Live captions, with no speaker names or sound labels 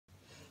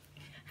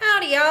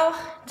Alrighty, y'all.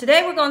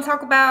 Today we're going to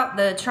talk about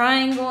the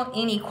triangle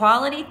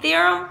inequality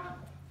theorem.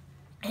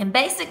 And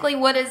basically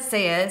what it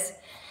says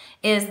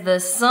is the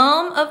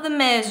sum of the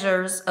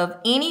measures of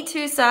any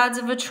two sides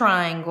of a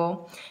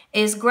triangle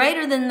is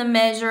greater than the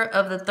measure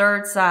of the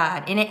third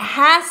side. And it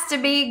has to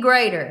be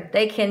greater.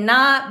 They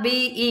cannot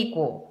be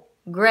equal.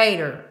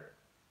 Greater,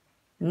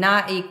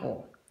 not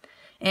equal.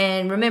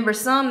 And remember,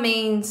 sum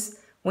means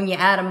when you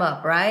add them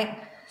up, right?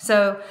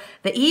 So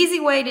the easy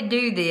way to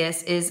do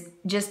this is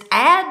just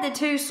add the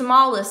two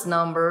smallest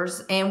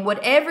numbers, and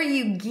whatever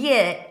you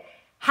get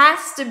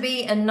has to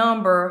be a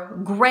number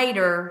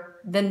greater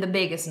than the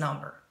biggest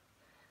number.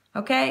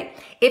 Okay?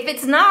 If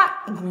it's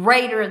not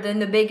greater than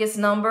the biggest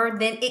number,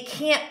 then it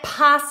can't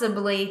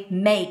possibly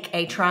make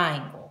a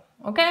triangle.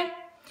 Okay?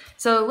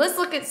 So let's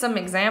look at some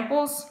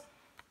examples.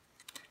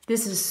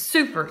 This is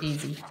super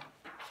easy.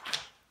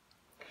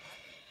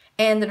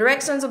 And the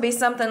directions will be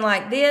something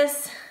like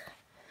this.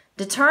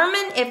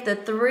 Determine if the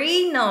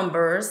three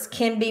numbers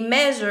can be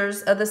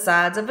measures of the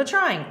sides of a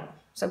triangle.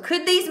 So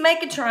could these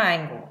make a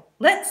triangle?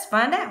 Let's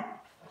find out.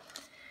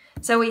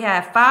 So we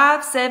have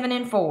 5, 7,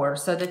 and 4.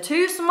 So the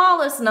two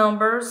smallest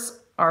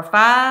numbers are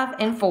 5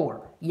 and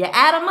 4. You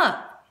add them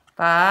up.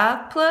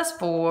 5 plus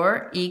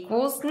 4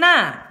 equals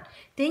 9.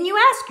 Then you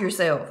ask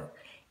yourself,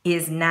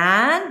 is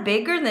 9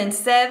 bigger than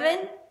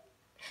 7?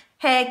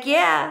 Heck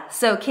yeah.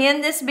 So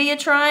can this be a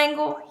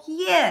triangle?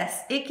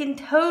 Yes, it can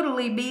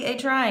totally be a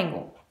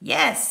triangle.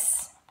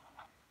 Yes.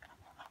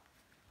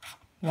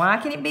 Why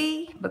can it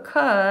be?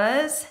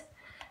 Because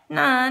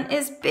 9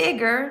 is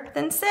bigger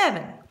than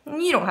 7.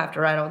 You don't have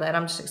to write all that.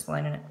 I'm just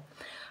explaining it.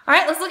 All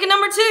right, let's look at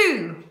number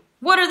 2.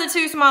 What are the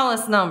two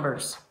smallest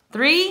numbers?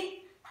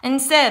 3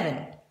 and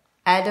 7.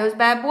 Add those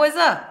bad boys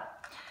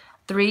up.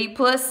 3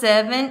 plus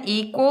 7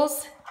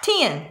 equals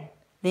 10.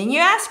 Then you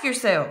ask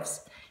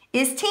yourselves,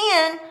 is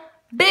 10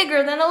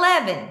 bigger than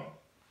 11?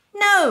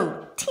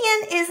 No, 10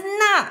 is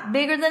not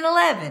bigger than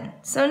 11.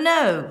 So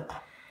no,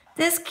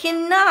 this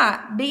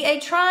cannot be a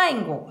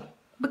triangle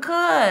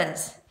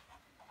because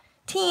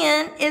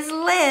 10 is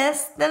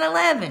less than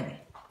 11.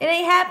 It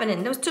ain't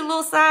happening. Those two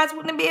little sides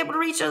wouldn't be able to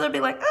reach each other. They'd be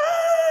like,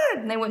 ah,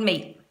 and they wouldn't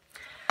meet.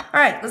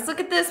 All right, let's look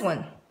at this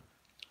one.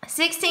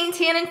 16,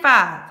 10, and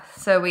 5.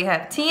 So we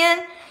have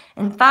 10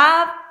 and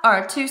 5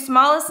 are our two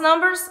smallest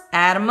numbers.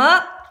 Add them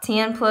up.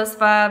 10 plus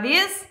 5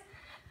 is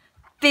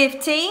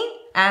 15.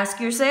 Ask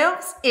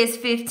yourselves, is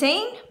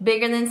 15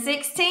 bigger than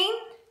 16?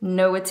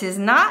 No, it is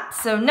not.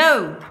 So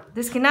no,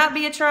 this cannot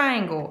be a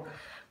triangle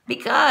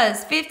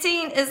because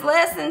 15 is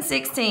less than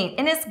 16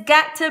 and it's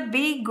got to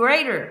be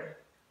greater.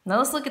 Now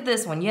let's look at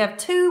this one. You have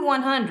two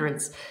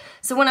 100s.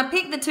 So when I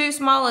pick the two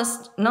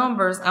smallest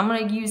numbers, I'm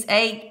going to use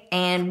 8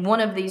 and one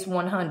of these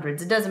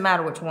 100s. It doesn't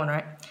matter which one,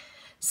 right?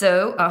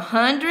 So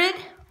 100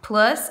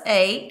 plus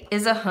 8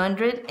 is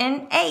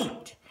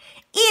 108.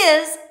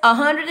 Is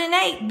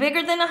 108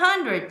 bigger than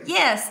 100?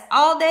 Yes,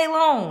 all day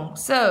long.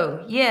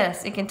 So,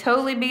 yes, it can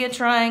totally be a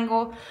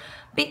triangle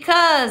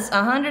because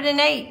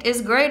 108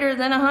 is greater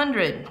than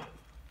 100.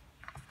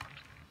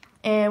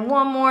 And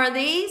one more of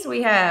these.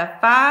 We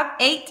have 5,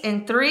 8,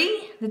 and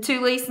 3. The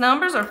two least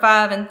numbers are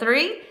 5 and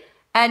 3.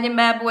 Add them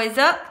bad boys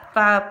up.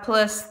 5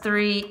 plus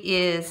 3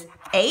 is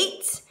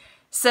 8.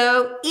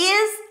 So,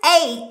 is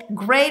 8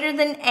 greater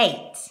than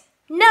 8?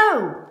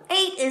 No, 8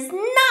 is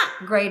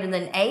not greater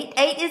than 8.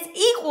 8 is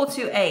equal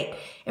to 8.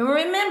 And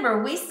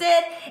remember, we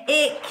said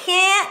it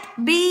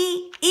can't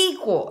be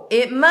equal.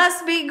 It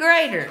must be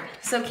greater.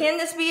 So can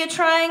this be a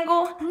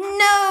triangle?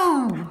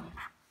 No.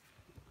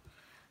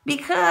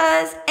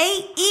 Because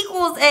 8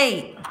 equals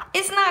 8.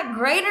 It's not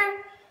greater.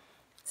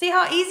 See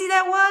how easy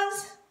that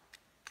was?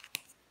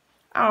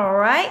 All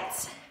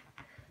right.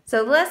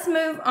 So let's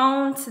move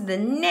on to the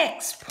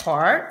next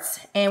part.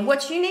 And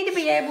what you need to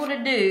be able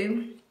to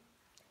do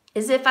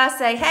is if I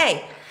say,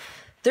 hey,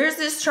 there's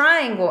this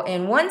triangle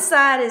and one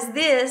side is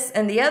this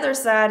and the other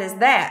side is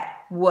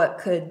that. What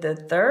could the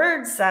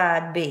third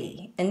side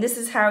be? And this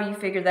is how you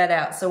figure that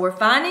out. So we're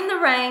finding the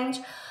range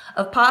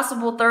of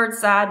possible third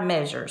side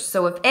measures.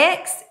 So if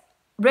X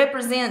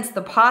represents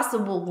the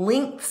possible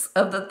lengths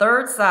of the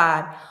third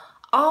side,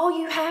 all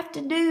you have to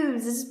do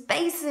is this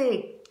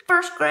basic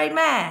first grade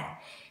math.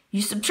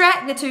 You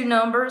subtract the two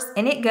numbers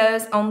and it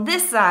goes on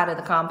this side of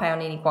the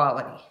compound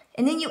inequality.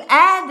 And then you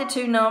add the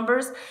two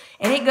numbers,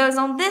 and it goes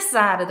on this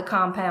side of the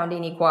compound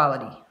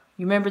inequality.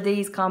 You remember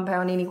these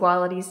compound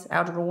inequalities?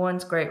 Algebra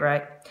 1's great,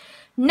 right?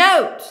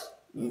 Note,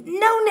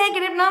 no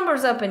negative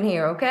numbers up in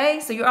here, okay?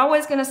 So you're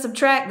always going to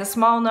subtract the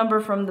small number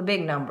from the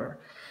big number.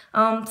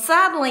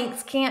 Side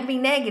lengths can't be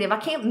negative. I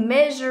can't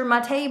measure my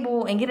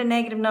table and get a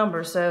negative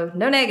number, so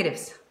no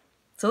negatives.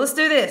 So let's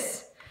do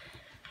this.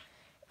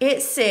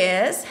 It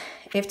says,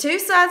 if two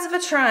sides of a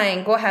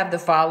triangle have the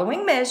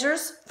following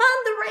measures,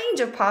 find the range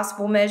of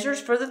possible measures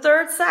for the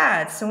third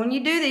side. So when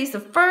you do these, the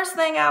first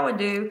thing I would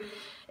do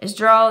is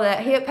draw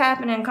that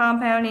hip-happening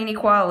compound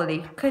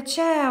inequality.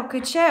 Ka-chow,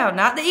 ka-chow.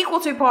 Not the equal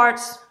to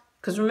parts,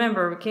 because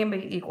remember, it can't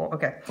be equal.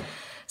 Okay.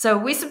 So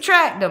we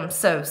subtract them.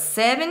 So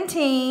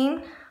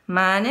 17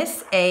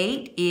 minus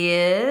 8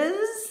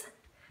 is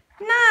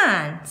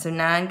 9. So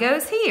 9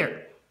 goes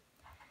here.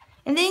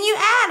 And then you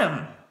add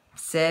them.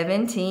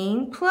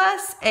 17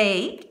 plus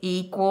 8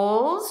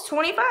 equals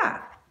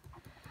 25.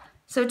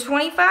 So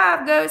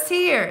 25 goes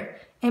here.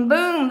 And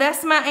boom,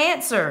 that's my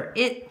answer.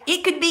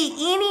 It could be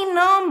any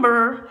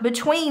number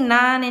between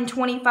 9 and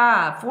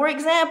 25. For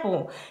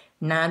example,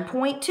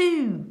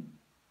 9.2,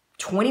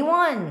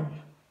 21.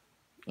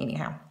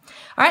 Anyhow.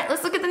 All right,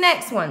 let's look at the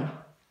next one.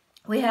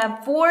 We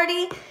have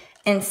 40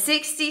 and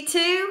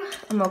 62.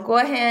 I'm going to go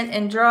ahead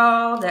and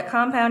draw that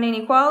compound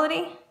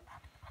inequality.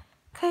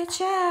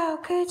 Ka-chow,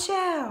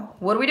 ka-chow.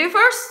 What do we do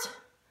first?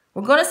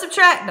 We're going to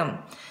subtract them.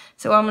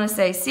 So I'm going to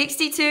say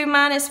 62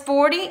 minus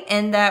 40,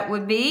 and that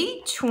would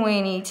be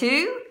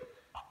 22.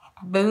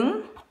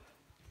 Boom.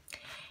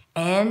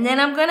 And then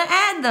I'm going to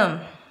add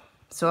them.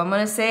 So I'm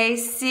going to say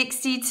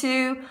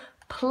 62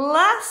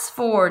 plus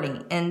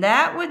 40, and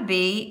that would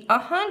be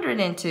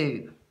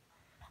 102.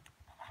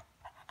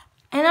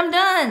 And I'm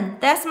done.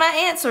 That's my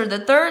answer. The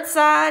third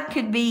side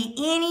could be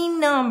any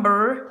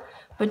number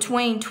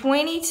between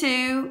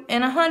 22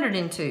 and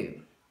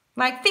 102,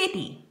 like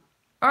 50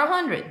 or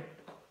 100.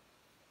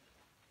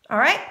 All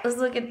right, let's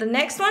look at the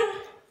next one.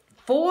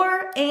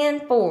 4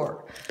 and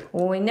 4.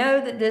 Well, we know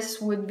that this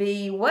would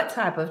be what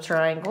type of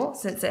triangle,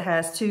 since it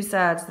has two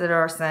sides that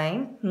are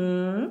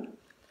same?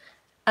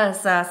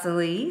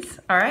 Isosceles.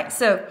 All right,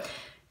 so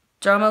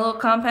draw my little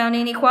compound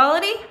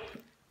inequality.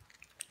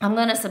 I'm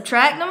going to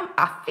subtract them.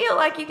 I feel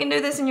like you can do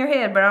this in your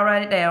head, but I'll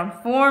write it down.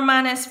 4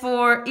 minus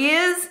 4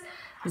 is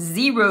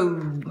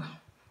 0.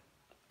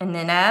 And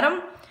then add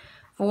them.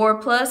 4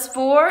 plus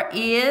 4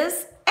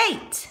 is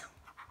 8.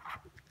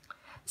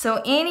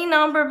 So any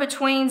number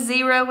between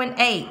 0 and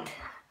 8,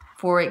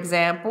 for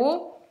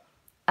example,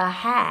 a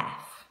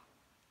half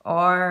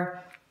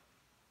or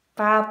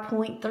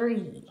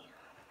 5.3.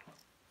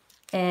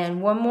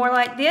 And one more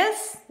like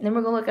this, then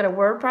we're going to look at a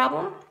word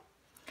problem.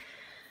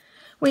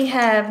 We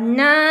have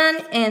 9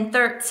 and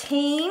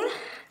 13.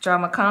 Draw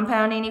my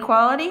compound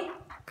inequality.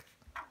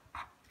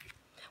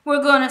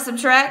 We're going to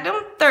subtract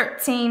them.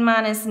 13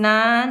 minus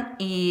 9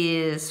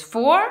 is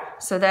 4.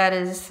 So that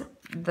is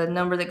the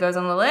number that goes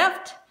on the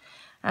left.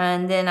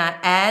 And then I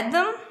add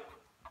them.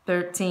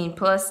 13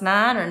 plus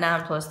 9 or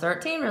 9 plus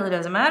 13, really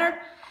doesn't matter.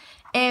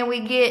 And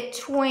we get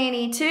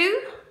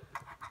 22.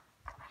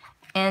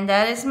 And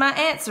that is my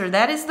answer.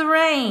 That is the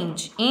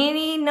range.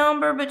 Any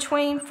number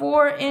between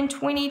 4 and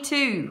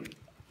 22.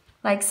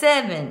 Like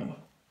 7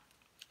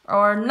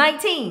 or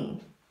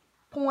 19.4.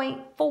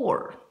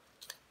 All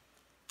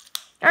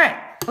right,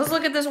 let's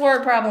look at this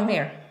word problem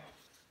here.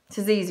 This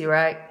is easy,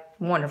 right?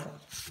 Wonderful.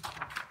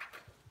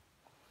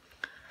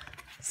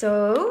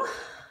 So,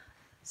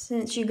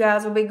 since you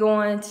guys will be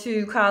going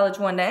to college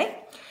one day,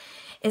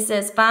 it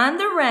says find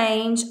the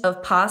range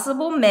of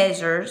possible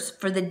measures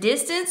for the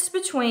distance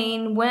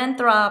between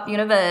Winthrop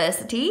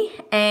University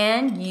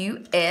and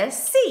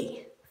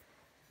USC.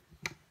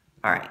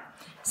 All right.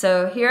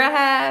 So here I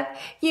have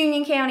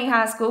Union County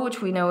High School,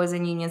 which we know is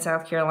in Union,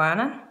 South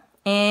Carolina.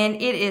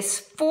 And it is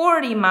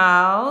 40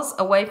 miles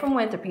away from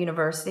Winthrop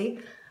University.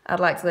 I'd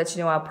like to let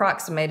you know I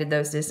approximated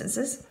those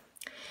distances.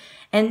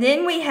 And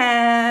then we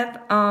have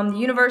the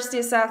University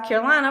of South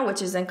Carolina,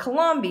 which is in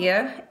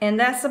Columbia, and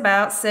that's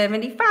about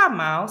 75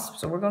 miles.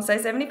 So we're going to say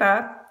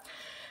 75.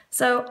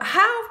 So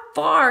how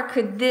far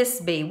could this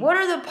be? What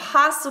are the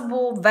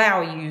possible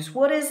values?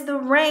 What is the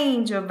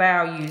range of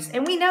values?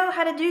 And we know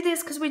how to do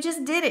this because we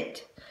just did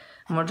it.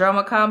 I'm going to draw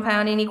my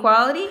compound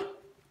inequality.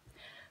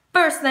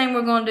 First thing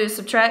we're going to do is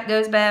subtract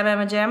those bad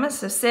mama jammas.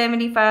 So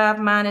 75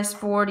 minus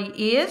 40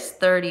 is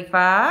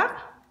 35.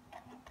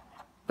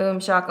 Boom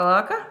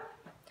shakalaka.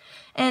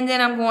 And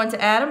then I'm going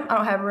to add them. I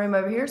don't have a room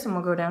over here, so I'm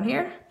going to go down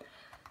here.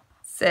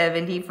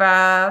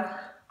 75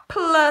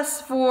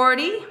 plus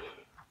 40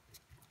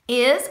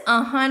 is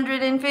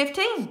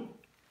 115.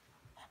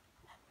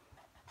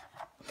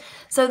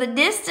 So the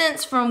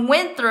distance from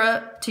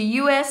Winthrop to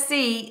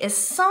USC is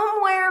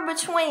somewhere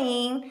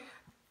between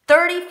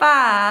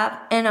 35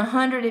 and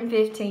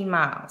 115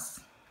 miles.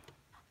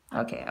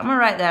 Okay, I'm going to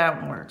write that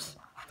out in words.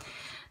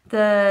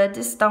 The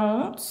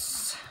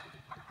distance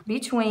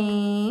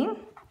between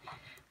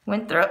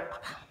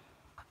Winthrop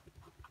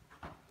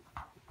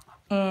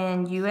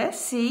and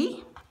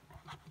USC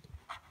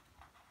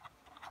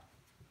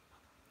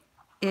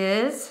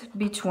is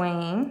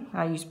between,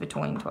 I used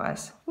between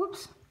twice,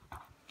 whoops,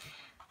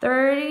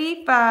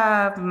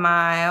 35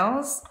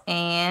 miles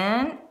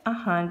and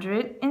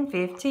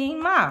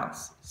 115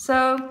 miles.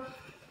 So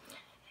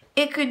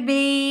it could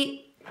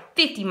be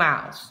 50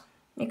 miles.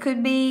 It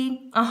could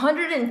be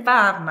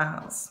 105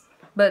 miles,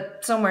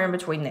 but somewhere in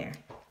between there.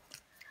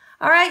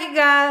 All right, you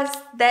guys,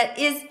 that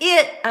is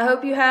it. I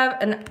hope you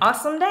have an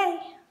awesome day.